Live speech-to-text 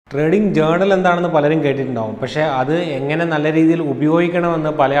Trading journal എന്താണെന്ന് പലരും കേട്ടിട്ടുണ്ടാവും. പക്ഷേ അത് എങ്ങനെ നല്ല രീതിയിൽ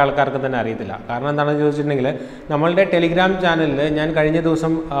ഉപയോഗിക്കണമെന്ന് പല ആൾക്കാർക്ക് തന്നെ അറിയത്തില്ല. കാരണം എന്താണെന്ന് ചോദിച്ചിട്ടുണ്ടെങ്കിൽ നമ്മളുടെ ടെലിഗ്രാം ചാനലിൽ ഞാൻ കഴിഞ്ഞ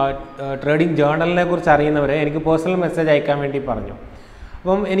ദിവസം ട്രേഡിംഗ് ജേർണലിനെ കുറിച്ച് അറിയുന്നവരെ എനിക്ക് പേഴ്സണൽ മെസ്സേജ് അയക്കാൻ വേണ്ടി പറഞ്ഞു.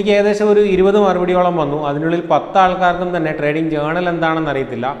 അപ്പം എനിക്ക് ഏകദേശം ഒരു 20 മറുപടിയോളം വന്നു. അതിനുള്ളിൽ 10 ആൾക്കാർക്കും തന്നെ ട്രേഡിംഗ് ജേർണൽ എന്താണെന്ന്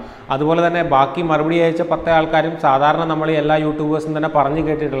അറിയത്തില്ല. അതുപോലെ തന്നെ ബാക്കി മറുപടി അയച്ച 10 ആൾക്കാരും സാധാരണ നമ്മൾ എല്ലാ യൂട്യൂബേഴ്സും തന്നെ പറഞ്ഞു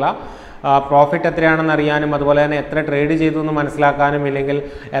കേട്ടിട്ടുള്ള പ്രോഫിറ്റ് എത്രയാണെന്ന് അറിയാനും അതുപോലെ തന്നെ എത്ര ട്രേഡ് ചെയ്തു എന്ന് മനസ്സിലാക്കാനും ഇല്ലെങ്കിൽ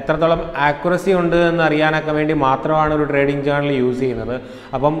എത്രത്തോളം ആക്യുറസി ഉണ്ട് എന്ന് അറിയാനൊക്കെ വേണ്ടി മാത്രമാണ് ഒരു ട്രേഡിംഗ് ജേർണൽ യൂസ് ചെയ്യുന്നത്.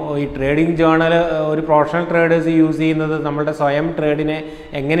 അപ്പം ഈ ട്രേഡിംഗ് ജേർണൽ ഒരു പ്രൊഫഷണൽ ട്രേഡേഴ്സ് യൂസ് ചെയ്യുന്നത് നമ്മുടെ സ്വയം ട്രേഡിനെ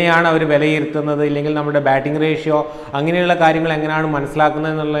എങ്ങനെയാണ് അവർ വിലയിരുത്തുന്നത് ഇല്ലെങ്കിൽ നമ്മുടെ ബാറ്റിംഗ് റേഷ്യോ അങ്ങനെയുള്ള കാര്യങ്ങൾ എങ്ങനെയാണ്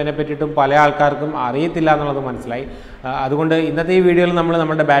മനസ്സിലാക്കുന്നത് എന്നുള്ളതിനെ പറ്റിയിട്ടും പല ആൾക്കാർക്കും അറിയത്തില്ല എന്നുള്ളത് മനസ്സിലായി. അതുകൊണ്ട് ഇന്നത്തെ ഈ വീഡിയോയിൽ നമ്മൾ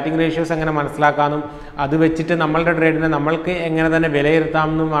നമ്മുടെ ബാറ്റിംഗ് റേഷ്യോസ് എങ്ങനെ മനസ്സിലാക്കാമെന്നും അത് വെച്ചിട്ട് നമ്മളുടെ ട്രേഡിനെ നമ്മൾക്ക് എങ്ങനെ തന്നെ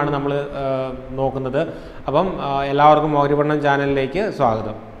വിലയിരുത്താമെന്നുമാണ് നമ്മൾ നോക്കുന്നത്. അപ്പം എല്ലാവർക്കും ഓഹരിപടനം ചാനലിലേക്ക്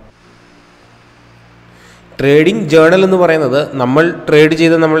സ്വാഗതം. ട്രേഡിംഗ് ജേർണൽ എന്ന് പറയുന്നത് നമ്മൾ ട്രേഡ്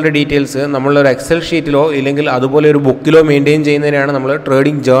ചെയ്ത നമ്മളുടെ ഡീറ്റെയിൽസ് നമ്മളൊരു എക്സൽ ഷീറ്റിലോ ഇല്ലെങ്കിൽ അതുപോലെ ഒരു ബുക്കിലോ മെയിൻറ്റെയിൻ ചെയ്യുന്നതിനാണ് നമ്മൾ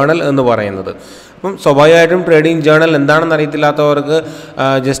ട്രേഡിംഗ് ജേർണൽ എന്ന് പറയുന്നത്. അപ്പം സ്വാഭാവികമായിട്ടും ട്രേഡിംഗ് ജേർണൽ എന്താണെന്ന് അറിയത്തില്ലാത്തവർക്ക്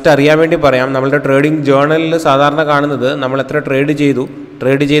ജസ്റ്റ് അറിയാൻ വേണ്ടി പറയാം. നമ്മളുടെ ട്രേഡിംഗ് ജേർണലിൽ സാധാരണ കാണുന്നത് നമ്മൾ എത്ര ട്രേഡ് ചെയ്തു,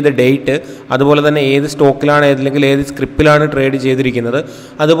 ട്രേഡ് ചെയ്ത ഡേറ്റ്, അതുപോലെ തന്നെ ഏത് സ്റ്റോക്കിലാണ് അല്ലെങ്കിൽ ഏത് സ്ക്രിപ്പിലാണ് ട്രേഡ് ചെയ്തിരിക്കുന്നത്,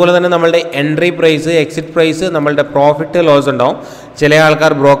 അതുപോലെ തന്നെ നമ്മളുടെ എൻട്രി പ്രൈസ്, എക്സിറ്റ് പ്രൈസ്, നമ്മളുടെ പ്രോഫിറ്റ് ലോസ് ഉണ്ടാവും. ചില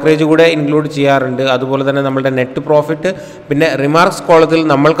ആൾക്കാർ ബ്രോക്കറേജ് കൂടെ ഇൻക്ലൂഡ് ചെയ്യാറുണ്ട്. അതുപോലെ തന്നെ നമ്മളുടെ നെറ്റ് പ്രോഫിറ്റ്, പിന്നെ റിമാർക്സ് കോളത്തിൽ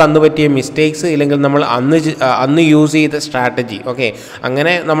നമ്മൾക്ക് അന്ന് പറ്റിയ മിസ്റ്റേക്സ് ഇല്ലെങ്കിൽ നമ്മൾ അന്ന് യൂസ് ചെയ്ത സ്ട്രാറ്റജി. ഓക്കെ,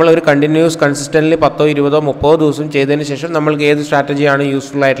 അങ്ങനെ നമ്മളൊരു കണ്ടിന്യൂസ് കൺസിസ്റ്റൻ്റ്ലി 10, 20, 30 ദിവസം ചെയ്തതിന് ശേഷം നമ്മൾക്ക് ഏത് സ്ട്രാറ്റജിയാണ്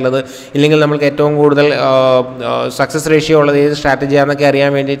യൂസ്ഫുൾ ആയിട്ടുള്ളത് ഇല്ലെങ്കിൽ നമ്മൾക്ക് ഏറ്റവും കൂടുതൽ സക്സസ് റേഷ്യോ ഉള്ളത് ഏത് സ്ട്രാറ്റജിയാണെന്നൊക്കെ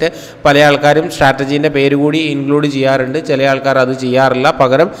അറിയാൻ വേണ്ടിയിട്ട് പല ആൾക്കാരും സ്ട്രാറ്റജീൻ്റെ പേര് കൂടി ഇൻക്ലൂഡ് ചെയ്യാറുണ്ട്. ചില ആൾക്കാർ അത് ചെയ്യാറില്ല.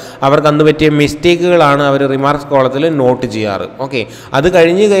 പകരം അവർക്ക് അന്ന് പറ്റിയ മിസ്റ്റേക്കുകളാണ് അവർ റിമാർക്സ് കോളത്തിൽ നോട്ട് ചെയ്യാറ്. ഓക്കെ, അത്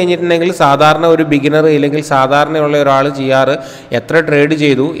കഴിഞ്ഞിട്ടുണ്ടെങ്കിൽ സാധാരണ ഒരു ബിഗിനർ ഇല്ലെങ്കിൽ സാധാരണയുള്ള ഒരാൾ ചെയ്യാറ് എത്ര ട്രേഡ്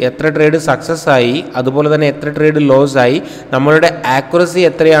ചെയ്തു, എത്ര ട്രേഡ് സക്സസ് ആയി, അതുപോലെ തന്നെ എത്ര ട്രേഡ് ലോസ് ആയി, നമ്മളുടെ ആക്യുറസി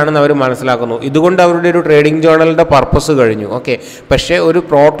എത്രയാണെന്ന് അവർ മനസ്സിലാക്കുന്നു. ഇതുകൊണ്ട് അവരുടെ ഒരു ട്രേഡിംഗ് ജേർണലിൻ്റെ പർപ്പസ് കഴിഞ്ഞു. ഓക്കെ, പക്ഷേ ഒരു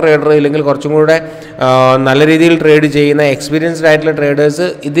പ്രോ ട്രേഡർ ഇല്ലെങ്കിൽ കുറച്ചും കൂടെ നല്ല രീതിയിൽ ട്രേഡ് ചെയ്യുന്ന എക്സ്പീരിയൻസ്ഡ് ആയിട്ടുള്ള ട്രേഡേഴ്സ്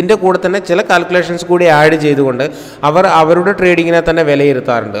ഇതിൻ്റെ കൂടെ തന്നെ ചില കാൽക്കുലേഷൻസ് കൂടി ആഡ് ചെയ്തുകൊണ്ട് അവർ അവരുടെ ട്രേഡിങ്ങിനെ തന്നെ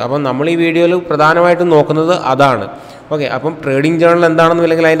വിലയിരുത്താറുണ്ട്. അപ്പം നമ്മൾ ഈ വീഡിയോയിൽ പ്രധാനമായിട്ടും നോക്കുന്നത് അതാണ്. ഓക്കെ, അപ്പം ട്രേഡിംഗ് ജേർണൽ എന്താണെന്നും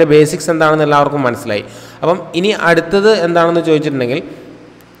അല്ലെങ്കിൽ അതിൻ്റെ ബേസിക്സ് എന്താണെന്ന് എല്ലാവർക്കും മനസ്സിലായി. അപ്പം ഇനി അടുത്തത് എന്താണെന്ന് ചോദിച്ചിട്ടുണ്ടെങ്കിൽ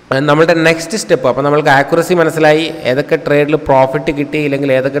നമ്മളുടെ നെക്സ്റ്റ് സ്റ്റെപ്പ്, അപ്പോൾ നമ്മൾക്ക് ആക്യുറസി മനസ്സിലായി, ഏതൊക്കെ ട്രേഡിൽ പ്രോഫിറ്റ് കിട്ടി ഇല്ലെങ്കിൽ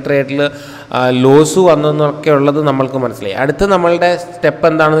ഏതൊക്കെ ട്രേഡിൽ ലോസ് വന്നെന്നൊക്കെ ഉള്ളത് നമ്മൾക്ക് മനസ്സിലായി. അടുത്ത് നമ്മളുടെ സ്റ്റെപ്പ്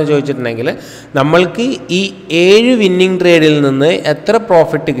എന്താണെന്ന് ചോദിച്ചിട്ടുണ്ടെങ്കിൽ നമ്മൾക്ക് ഈ 7 വിന്നിംഗ് ട്രേഡിൽ നിന്ന് എത്ര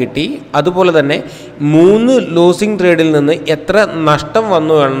പ്രോഫിറ്റ് കിട്ടി, അതുപോലെ തന്നെ 3 ലോസിംഗ് ട്രേഡിൽ നിന്ന് എത്ര നഷ്ടം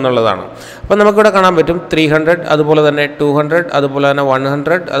വന്നു എന്നുള്ളതാണ്. അപ്പോൾ നമുക്കിവിടെ കാണാൻ പറ്റും 300, അതുപോലെ തന്നെ 200, അതുപോലെ തന്നെ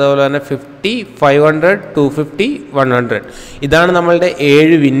 100, അതുപോലെ തന്നെ 50, 500, 250, 100. ഇതാണ് നമ്മളുടെ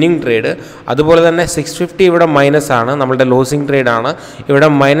 7 വിന്നിംഗ് ട്രേഡ്. അതുപോലെ തന്നെ 650 ഇവിടെ മൈനസ് ആണ്, നമ്മളുടെ ലോസിംഗ് ട്രേഡാണ്. ഇവിടെ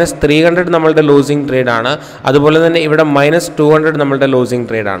 -300 നമ്മളുടെ ലോസിംഗ് ട്രേഡാണ്. അതുപോലെ തന്നെ ഇവിടെ -200 നമ്മളുടെ ലോസിംഗ്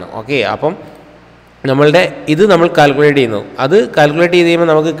ട്രേഡാണ്. ഓക്കെ, അപ്പം നമ്മളുടെ ഇത് നമ്മൾ കാൽക്കുലേറ്റ് ചെയ്യുന്നു. അത് കാൽക്കുലേറ്റ് ചെയ്ത് കഴിയുമ്പോൾ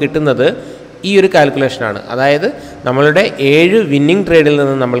നമുക്ക് കിട്ടുന്നത് ഈ ഒരു കാൽക്കുലേഷനാണ്. അതായത് നമ്മളുടെ 7 വിന്നിംഗ് ട്രേഡിൽ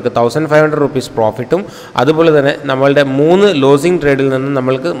നിന്ന് നമ്മൾക്ക് 1500 റുപ്പീസ് പ്രോഫിറ്റും അതുപോലെ തന്നെ നമ്മളുടെ 3 ലോസിംഗ് ട്രേഡിൽ നിന്ന്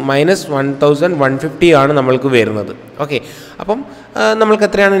നമ്മൾക്ക് -1150 ആണ് നമ്മൾക്ക് വരുന്നത്. ഓക്കെ, അപ്പം നമ്മൾക്ക്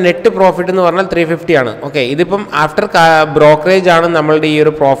എത്രയാണ് നെറ്റ് പ്രോഫിറ്റ് എന്ന് പറഞ്ഞാൽ 350 ആണ്. ഓക്കെ, ഇതിപ്പം ആഫ്റ്റർ ബ്രോക്കറേജ് ആണ് നമ്മളുടെ ഈ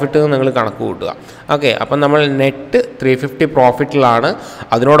ഒരു പ്രോഫിറ്റ് നിങ്ങൾ കണക്ക് കൂട്ടുക. ഓക്കെ, അപ്പം നമ്മൾ നെറ്റ് 350 പ്രോഫിറ്റിലാണ്.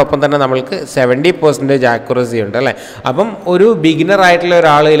 അതിനോടൊപ്പം തന്നെ നമ്മൾക്ക് 70% ആക്യുറസി ഉണ്ട് അല്ലേ. അപ്പം ഒരു ബിഗിനർ ആയിട്ടുള്ള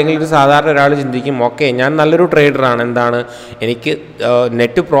ഒരാൾ അല്ലെങ്കിൽ ഒരു സാധാരണ ഒരാൾ ചിന്തിക്കും, ഓക്കെ ഞാൻ നല്ലൊരു ട്രേഡറാണ്, എന്താണ് എനിക്ക്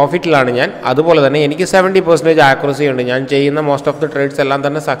നെറ്റ് പ്രോഫിറ്റിലാണ് ഞാൻ, അതുപോലെ തന്നെ എനിക്ക് 70% ആക്യുറസി ഉണ്ട്, ഞാൻ ചെയ്യുന്ന മോസ്റ്റ് ഓഫ് ദി ട്രേഡ്സ് എല്ലാം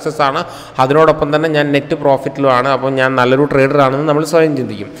തന്നെ സക്സസ് ആണ്, അതിനോടൊപ്പം തന്നെ ഞാൻ നെറ്റ് പ്രോഫിറ്റിലുമാണ്, അപ്പോൾ ഞാൻ നല്ലൊരു ട്രേഡറാണെന്ന് നമ്മൾ സ്വയം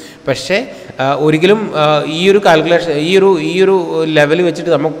ചിന്തിക്കും. പക്ഷേ ഒരിക്കലും ഈ ഒരു കാൽക്കുലേഷൻ ഈ ഒരു ലെവൽ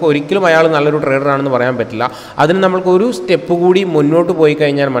വെച്ചിട്ട് നമുക്ക് ഒരിക്കലും അയാൾ നല്ലൊരു ട്രേഡറാണെന്ന് പറയാൻ പറ്റില്ല. അതിന് നമ്മൾക്ക് ഒരു സ്റ്റെപ്പ് കൂടി മുന്നോട്ട് പോയി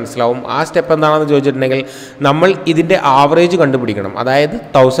കഴിഞ്ഞാൽ മനസ്സിലാവും. ആ സ്റ്റെപ്പ് എന്താണെന്ന് ചോദിച്ചിട്ടുണ്ടെങ്കിൽ നമ്മൾ ഇതിൻ്റെ ആവറേജ് കണ്ടുപിടിക്കണം. അതായത്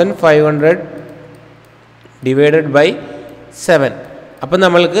 1500 ഡിവൈഡഡ് ബൈ 7. അപ്പം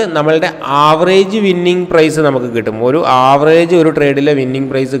നമ്മൾക്ക് നമ്മളുടെ ആവറേജ് വിന്നിംഗ് പ്രൈസ് നമുക്ക് കിട്ടും. ഒരു ആവറേജ് ഒരു ട്രേഡിലെ വിന്നിംഗ്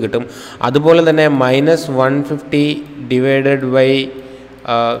പ്രൈസ് കിട്ടും. അതുപോലെ തന്നെ -150 divided by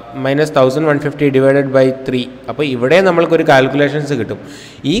minus 1150 divided by 3. അപ്പോൾ ഇവിടെ നമ്മൾക്കൊരു കാൽക്കുലേഷൻസ് കിട്ടും.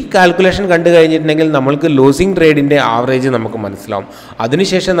 ഈ കാൽക്കുലേഷൻ കണ്ടു കഴിഞ്ഞിട്ടുണ്ടെങ്കിൽ നമ്മൾക്ക് ലോസിങ് ട്രേഡിൻ്റെ ആവറേജ് നമുക്ക് മനസ്സിലാവും.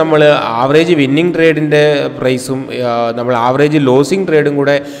 അതിനുശേഷം നമ്മൾ ആവറേജ് വിന്നിങ് ട്രേഡിൻ്റെ പ്രൈസും നമ്മൾ ആവറേജ് ലോസിങ് ട്രേഡും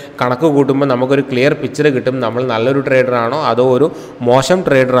കൂടെ കണക്ക് കൂട്ടുമ്പോൾ നമുക്കൊരു ക്ലിയർ പിക്ചർ കിട്ടും, നമ്മൾ നല്ലൊരു ട്രേഡറാണോ അതോ ഒരു മോശം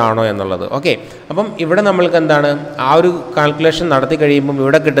ട്രേഡറാണോ എന്നുള്ളത്. ഓക്കെ, അപ്പം ഇവിടെ നമ്മൾക്ക് എന്താണ് ആ ഒരു കാൽക്കുലേഷൻ നടത്തി കഴിയുമ്പം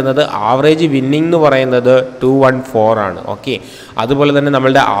ഇവിടെ കിട്ടുന്നത് ആവറേജ് വിന്നിങ് എന്ന് പറയുന്നത് 214 ആണ്. ഓക്കെ, അതുപോലെ തന്നെ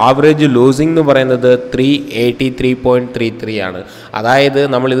നമ്മളുടെ ആവറേജ് ലൂസിംഗ് എന്ന് പറയുന്നത് 383.33 ആണ്. അതായത്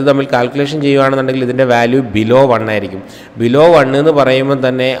നമ്മൾ ഇത് തമ്മിൽ കാൽക്കുലേഷൻ ചെയ്യുകയാണെന്നുണ്ടെങ്കിൽ ഇതിൻ്റെ വാല്യൂ ബിലോ 1 ആയിരിക്കും. ബിലോ 1 എന്ന് പറയുമ്പം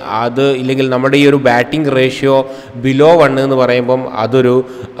തന്നെ അത് ഇല്ലെങ്കിൽ നമ്മുടെ ഈ ഒരു ബാറ്റിംഗ് റേഷ്യോ ബിലോ 1 എന്ന് പറയുമ്പം അതൊരു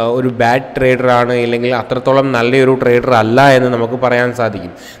ബാഡ് ട്രേഡറാണ്, ഇല്ലെങ്കിൽ അത്രത്തോളം നല്ലൊരു ട്രേഡർ അല്ല എന്ന് നമുക്ക് പറയാൻ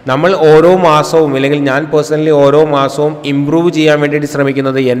സാധിക്കും. നമ്മൾ ഓരോ മാസവും ഇല്ലെങ്കിൽ ഞാൻ പേഴ്സണലി ഓരോ മാസവും ഇമ്പ്രൂവ് ചെയ്യാൻ വേണ്ടിയിട്ട്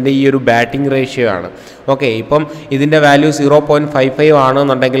ശ്രമിക്കുന്നത് എൻ്റെ ഈ ഒരു ബാറ്റിംഗ് റേഷ്യോ ആണ്. ഓക്കെ, ഇപ്പം ഇതിൻ്റെ വാല്യൂ 0.55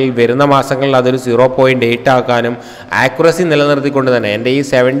 ആണെന്നുണ്ടെങ്കിൽ വരുന്ന മാസങ്ങളിൽ അതൊരു 0.8 ആക്കാനും ആക്യുറസി നിലനിർത്തിക്കൊണ്ട് തന്നെ എൻ്റെ ഈ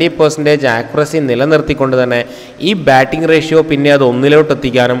 70% ആക്യുറസി നിലനിർത്തിക്കൊണ്ട് തന്നെ ഈ ബാറ്റിംഗ് റേഷ്യോ പിന്നെ അത് 1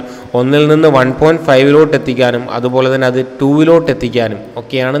 എത്തിക്കാനും 1 നിന്ന് 1.5 എത്തിക്കാനും അതുപോലെ തന്നെ അത് 2 എത്തിക്കാനും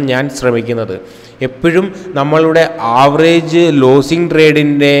ഒക്കെയാണ് ഞാൻ ശ്രമിക്കുന്നത്. എപ്പോഴും നമ്മളുടെ ആവറേജ് ലോസിംഗ്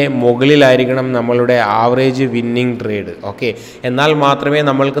ട്രേഡിൻ്റെ മുകളിലായിരിക്കണം നമ്മളുടെ ആവറേജ് വിന്നിംഗ് ട്രേഡ്. ഓക്കെ, എന്നാൽ മാത്രമേ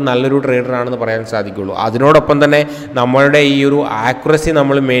നമ്മൾക്ക് നല്ലൊരു ട്രേഡറാണെന്ന് പറയാൻ സാധിക്കുകയുള്ളൂ. അതിനോടൊപ്പം തന്നെ നമ്മളുടെ ഈ ഒരു ആക്യുറസി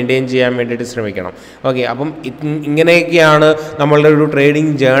നമ്മൾ മെയിൻറ്റെയിൻ ചെയ്യാൻ വേണ്ടിയിട്ട് ശ്രമിക്കണം. ഓക്കെ, അപ്പം ഇങ്ങനെയൊക്കെയാണ് നമ്മളുടെ ഒരു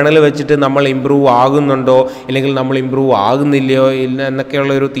ട്രേഡിംഗ് ജേണൽ വെച്ചിട്ട് നമ്മൾ ഇമ്പ്രൂവ് ആകുന്നുണ്ടോ ഇല്ലെങ്കിൽ നമ്മൾ ഇമ്പ്രൂവ് ആകുന്നില്ലയോ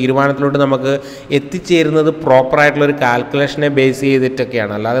എന്നൊക്കെയുള്ള ഒരു തീരുമാനത്തിലോട്ട് നമുക്ക് എത്തിച്ചേരുന്നത് പ്രോപ്പറായിട്ടുള്ളൊരു കാൽക്കുലേഷനെ ബേസ്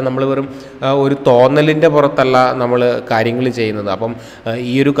ചെയ്തിട്ടൊക്കെയാണ്. അല്ലാതെ നമ്മൾ വെറും ഒരു തോന്നലിൻ്റെ പുറത്തല്ല നമ്മൾ കാര്യങ്ങൾ ചെയ്യുന്നത്. അപ്പം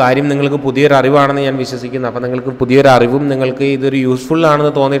ഈ ഒരു കാര്യം നിങ്ങൾക്ക് പുതിയൊരു അറിവാണെന്ന് ഞാൻ വിശ്വസിക്കുന്നു. അപ്പം നിങ്ങൾക്ക് പുതിയൊരു അറിവും നിങ്ങൾക്ക് ഇതൊരു യൂസ്ഫുൾ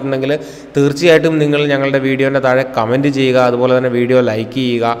ആണെന്ന് തോന്നിയിട്ടുണ്ടെങ്കിൽ തീർച്ചയായിട്ടും നിങ്ങൾ ഞങ്ങളുടെ വീഡിയോൻ്റെ താഴെ കമൻറ്റ് ചെയ്യുക, അതുപോലെ തന്നെ വീഡിയോ ലൈക്ക്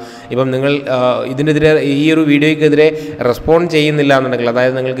ചെയ്യുക. ഇപ്പം നിങ്ങൾ ഇതിനെതിരെ ഈ ഒരു വീഡിയോയ്ക്കെതിരെ റെസ്പോണ്ട് ചെയ്യുന്നില്ല എന്നുണ്ടെങ്കിൽ,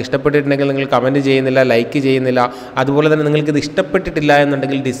 അതായത് നിങ്ങൾക്ക് ഇഷ്ടപ്പെട്ടിട്ടുണ്ടെങ്കിൽ നിങ്ങൾ കമൻറ്റ് ചെയ്യുന്നില്ല, ലൈക്ക് ചെയ്യുന്നില്ല, അതുപോലെ തന്നെ നിങ്ങൾക്കിത് ഇഷ്ടപ്പെട്ടിട്ടില്ല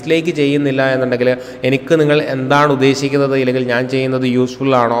എന്നുണ്ടെങ്കിൽ ഡിസ്ലൈക്ക് ചെയ്യുന്നില്ല എന്നുണ്ടെങ്കിൽ എനിക്ക് നിങ്ങൾ എന്താണ് ഉദ്ദേശിക്കുന്നത് ഇല്ലെങ്കിൽ ഞാൻ ചെയ്യുന്നത്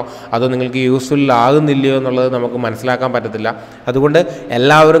യൂസ്ഫുൾ ആണോ അതോ നിങ്ങൾക്ക് യൂസ്ഫുൾ ആകുന്നില്ലയോ എന്നുള്ളത് നമുക്ക് മനസ്സിലാക്കാൻ പറ്റത്തില്ല. അതുകൊണ്ട്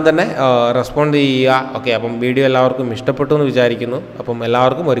എല്ലാവരും തന്നെ റെസ്പോണ്ട് ചെയ്യുക. ഓക്കെ, അപ്പം വീഡിയോ എല്ലാവർക്കും ഇഷ്ടപ്പെട്ടു എന്ന് വിചാരിക്കുന്നു. അപ്പം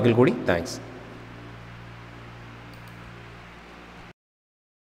എല്ലാവർക്കും ഒരിക്കൽ കൂടി താങ്ക്സ്.